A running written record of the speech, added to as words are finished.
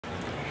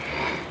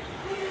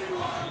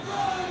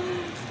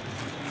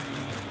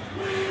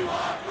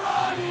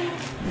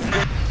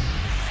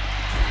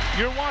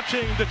You're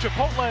watching the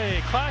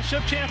Chipotle Clash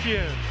of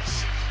Champions.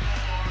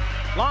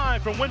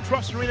 Live from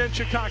Wintrust Arena in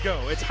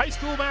Chicago. It's high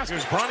school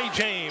basketball. Here's Bronny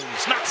James,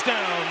 knocks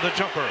down the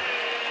jumper.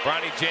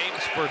 Bronny James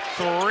for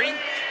three.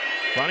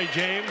 Bronny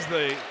James,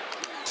 the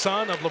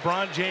son of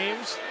LeBron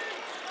James.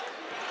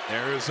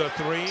 There's a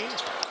three.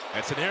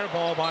 That's an air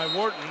ball by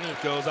Wharton.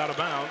 It goes out of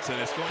bounds, and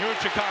it's going here in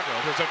Chicago.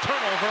 There's a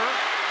turnover.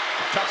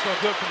 Shot's no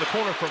good from the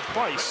corner from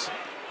Bryce.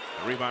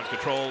 The rebound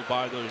controlled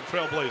by the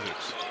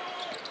Trailblazers.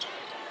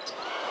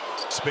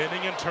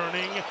 Spinning and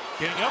turning,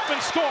 getting up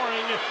and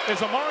scoring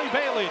is Amari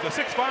Bailey, the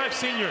 6'5"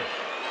 senior.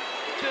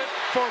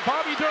 For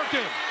Bobby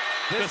Durkin,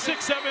 the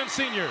 6'7"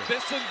 senior.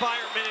 This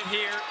environment in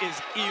here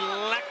is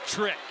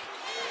electric.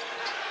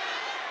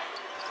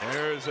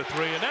 There's a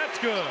three, and that's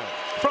good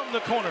from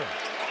the corner.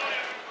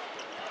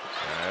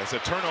 There's a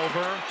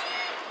turnover.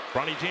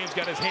 Bronny James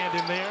got his hand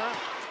in there.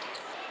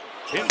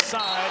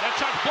 Inside, that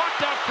shot's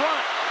blocked out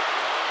front.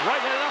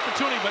 Right-handed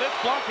opportunity, but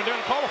it's blocked, and they're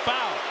going to call a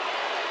foul.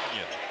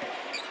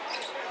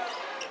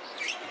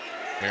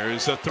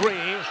 There's a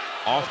three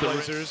off the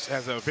Blazers.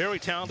 Has a very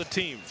talented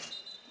team.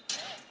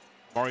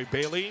 Amari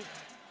Bailey,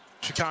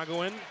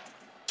 Chicagoan.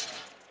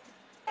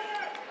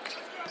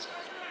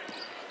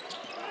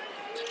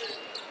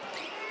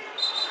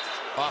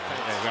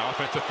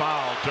 Offensive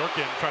foul.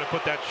 Durkin trying to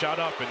put that shot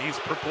up, and he's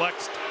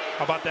perplexed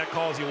about that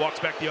call as he walks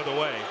back the other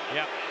way.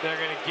 Yep, they're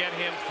going to get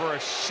him for a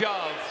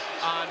shove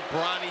on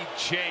Bronny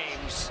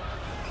James.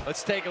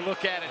 Let's take a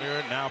look at it.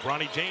 Here now,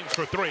 Bronny James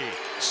for three.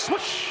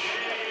 Swoosh!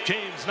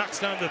 James knocks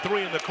down the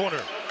three in the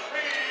corner.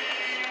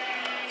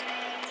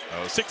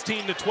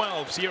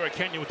 16-12, Sierra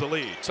Kenya with the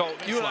lead. So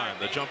line,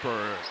 the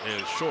jumper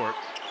is short.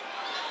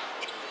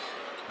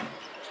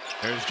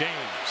 There's James.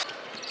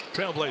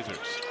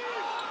 Trailblazers.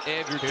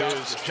 Andrew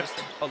Dust is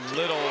just a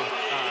little,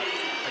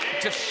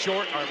 just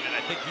short armed, and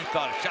I think he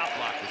thought a shot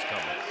block was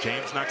coming.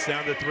 James knocks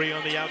down the three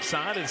on the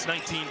outside. It's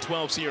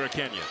 19-12, Sierra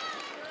Kenya.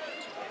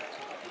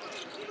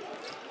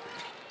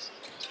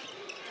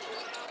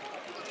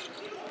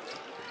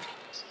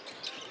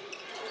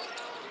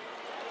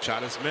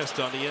 Shot is missed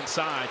on the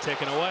inside,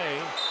 taken away.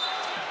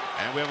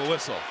 And we have a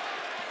whistle.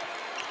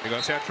 You're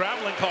going to see a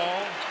traveling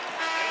call.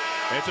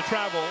 It's a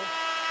travel.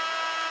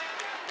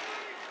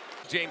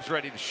 James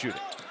ready to shoot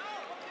it.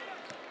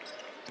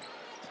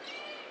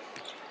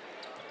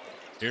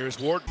 Here's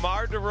Ward.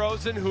 DeMar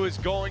DeRozan, who is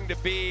going to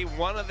be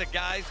one of the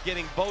guys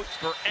getting votes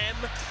for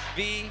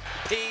MVP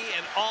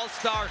and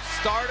All-Star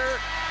starter.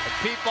 And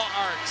people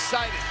are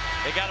excited.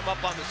 They got him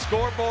up on the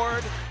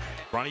scoreboard.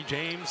 Bronny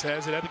James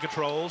has it at the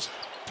controls.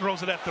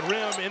 Throws it at the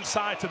rim,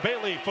 inside to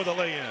Bailey for the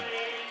lay-in.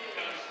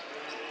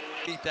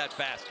 Eat that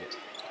basket.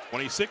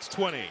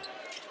 26-20.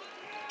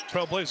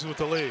 Trailblazers with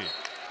the lead.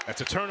 That's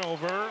a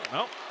turnover.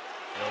 No,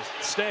 it'll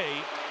stay.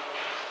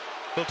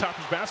 Bill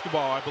Topper's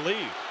basketball, I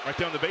believe, right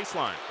there on the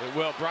baseline. It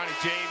will. Bronny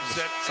James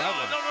said,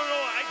 oh, no,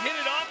 I hit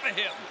it off of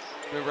him.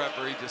 The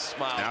referee just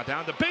smiled. Now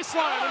down the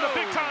baseline and a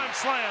big-time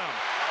slam.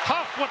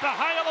 Huff with a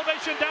high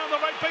elevation down the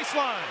right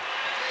baseline.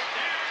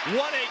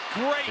 What a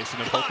great Jason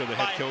Mboka, the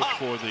head coach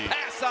for the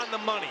pass on the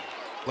money.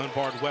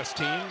 Glenbard West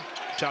team.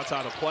 Shouts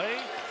out of play.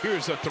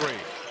 Here's a three.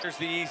 Here's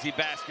the easy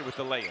basket with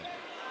the lay-in.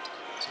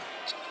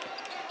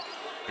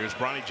 Here's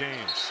Bronny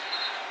James.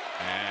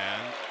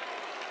 And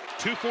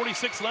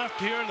 2:46 left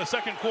here in the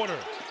second quarter.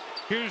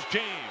 Here's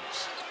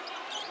James.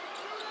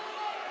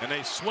 And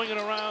they swing it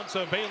around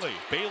to Bailey.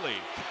 Bailey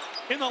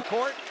in the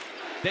court.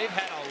 They've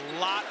had a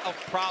lot of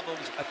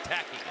problems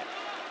attacking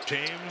it.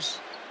 James.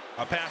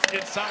 A pass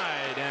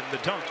inside and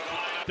the dunk,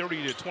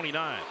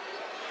 30-29.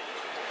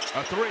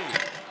 A three. In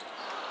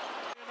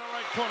the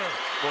right corner.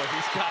 Boy,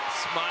 he's got a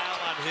smile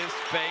on his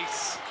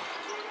face.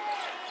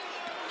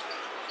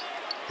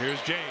 Here's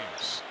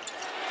James.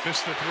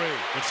 Missed the three.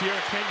 When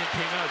Sierra Kenya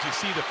came out, as you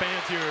see the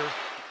fans here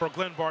for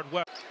Glenbard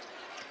West.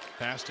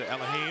 Pass to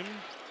Elohim.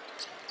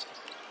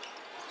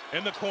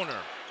 In the corner.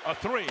 A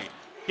three.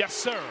 Yes,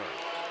 sir.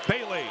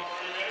 Bailey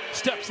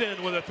steps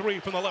in with a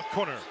three from the left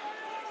corner.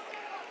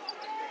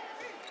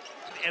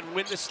 And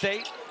win the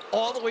state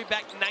all the way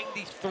back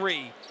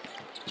 93.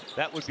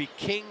 That would be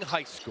King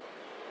High School.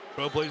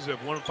 Trailblazers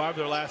have won 5 of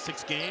their last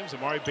 6 games.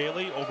 Amari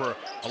Bailey over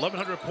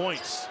 1,100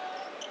 points.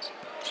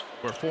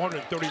 Over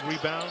 430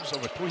 rebounds,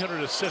 over 300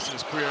 assists in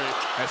his career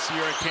at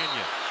Sierra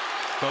Kenya.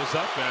 Goes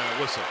up and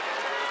a whistle.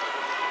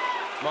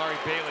 Amari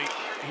Bailey,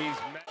 he's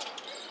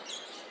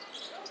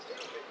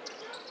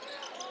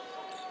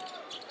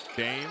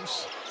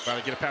James trying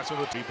to get a pass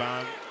over the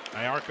rebound.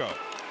 Iarco.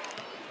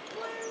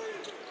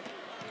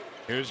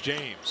 Here's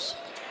James.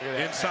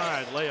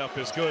 Inside pass. Layup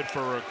is good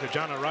for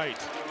Kajana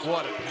Wright.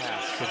 What a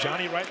pass.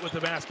 Kajani Wright with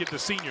the basket, the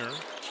senior.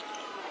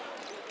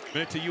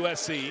 Minute to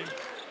USC.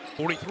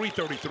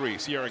 43-33,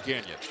 Sierra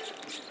Kenya.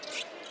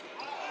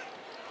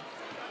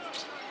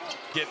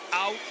 Get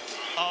out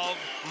of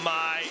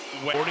my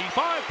way.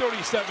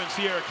 45-37,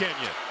 Sierra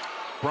Kenya.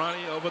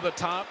 Bronny over the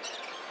top.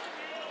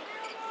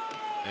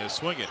 And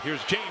swing it.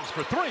 Here's James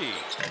for three.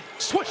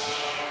 Swish.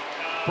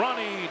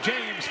 Bronny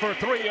James for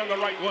three on the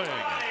right wing.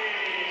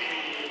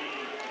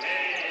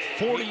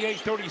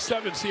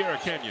 48-37 Sierra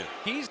Kenya.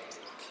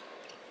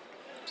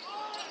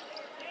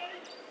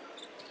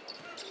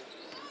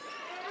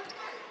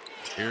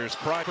 Here's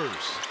Bryce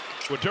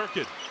with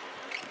Durkin.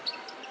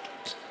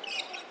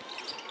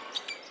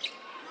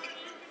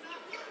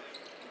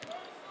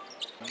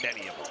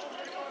 Many of them.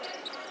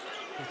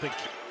 I think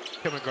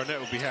Kevin Garnett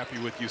will be happy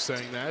with you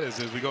saying that as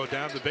we go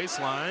down the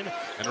baseline.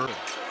 And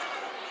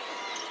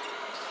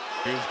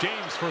here's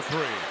James for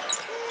three.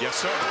 Yes,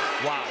 sir.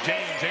 Wow.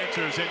 James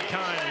answers in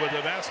kind with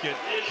a basket.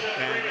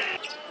 And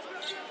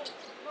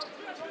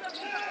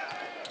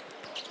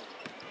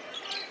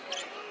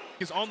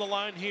he's on the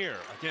line here.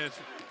 Again, it's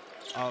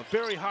a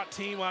very hot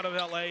team out of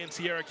LA and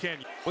Sierra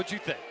Canyon. What'd you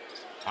think?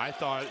 I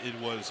thought it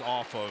was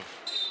off of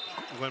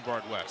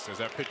Glenbard West. As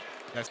that pitch,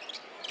 that's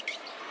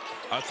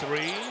a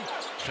three.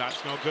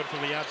 Shot's no good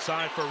from the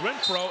outside for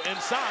Renfro.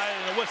 Inside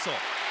and a whistle.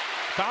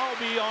 Foul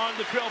beyond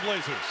the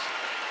Trailblazers.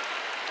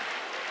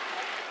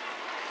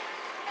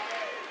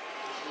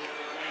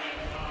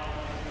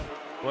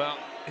 Well,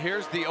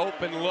 here's the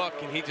open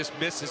look, and he just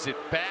misses it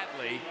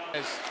badly.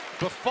 As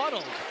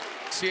befuddled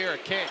Sierra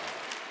Canyon.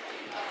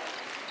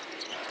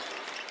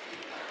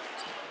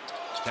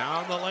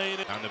 Down the lane.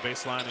 Down the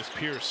baseline is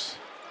Pierce.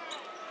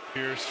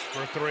 Pierce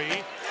for three.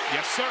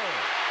 Yes, sir.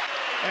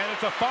 And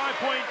it's a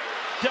 5-point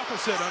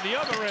deficit on the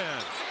other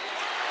end.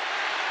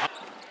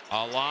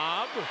 A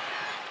lob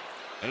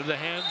into the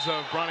hands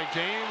of Bronny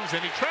James,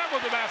 and he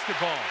traveled the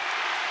basketball.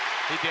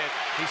 He did.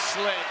 He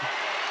slid.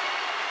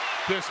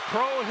 This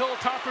pro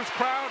Hilltoppers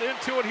crowd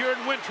into it here in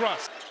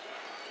Wintrust.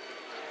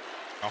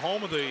 The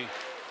home of the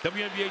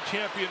WNBA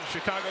champion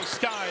Chicago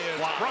Sky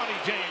is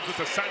Bronny James with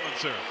the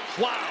silencer.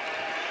 Wow.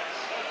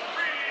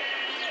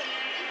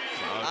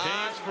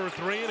 James for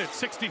three, and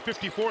it's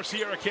 60-54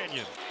 Sierra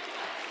Canyon.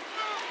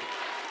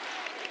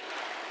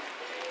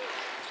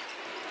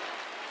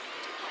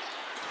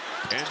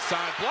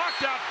 Inside,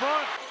 blocked out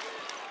front.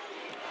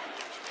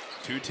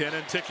 2:10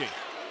 and ticking.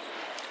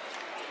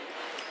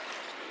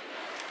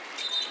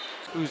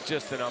 It was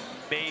just an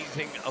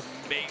amazing,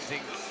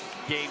 amazing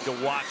game to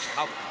watch.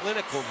 How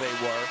clinical they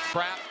were.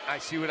 Crap, I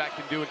see what I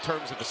can do in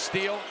terms of a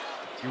steal.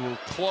 You were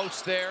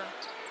close there.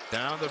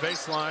 Down the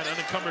baseline,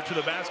 unencumbered to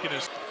the basket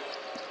is.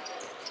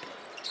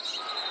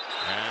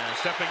 And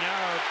stepping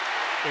out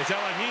is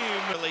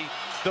Elohim. Really,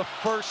 the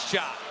first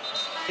shot.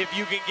 If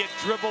you can get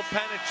dribble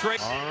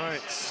penetration. All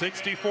right,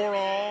 64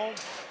 all.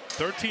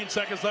 13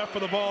 seconds left for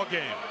the ball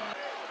game.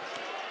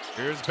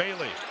 Here's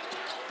Bailey.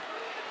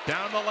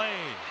 Down the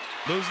lane.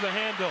 Loses the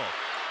handle.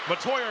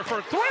 Matoya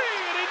for three,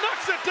 and he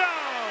knocks it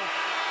down.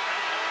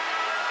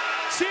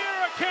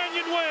 Sierra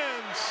Canyon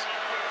wins.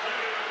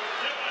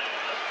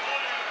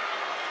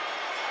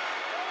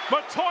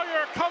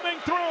 Matoya coming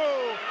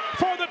through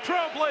for the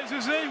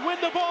Trailblazers. They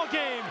win the ball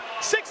game,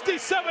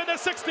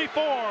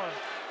 67-64.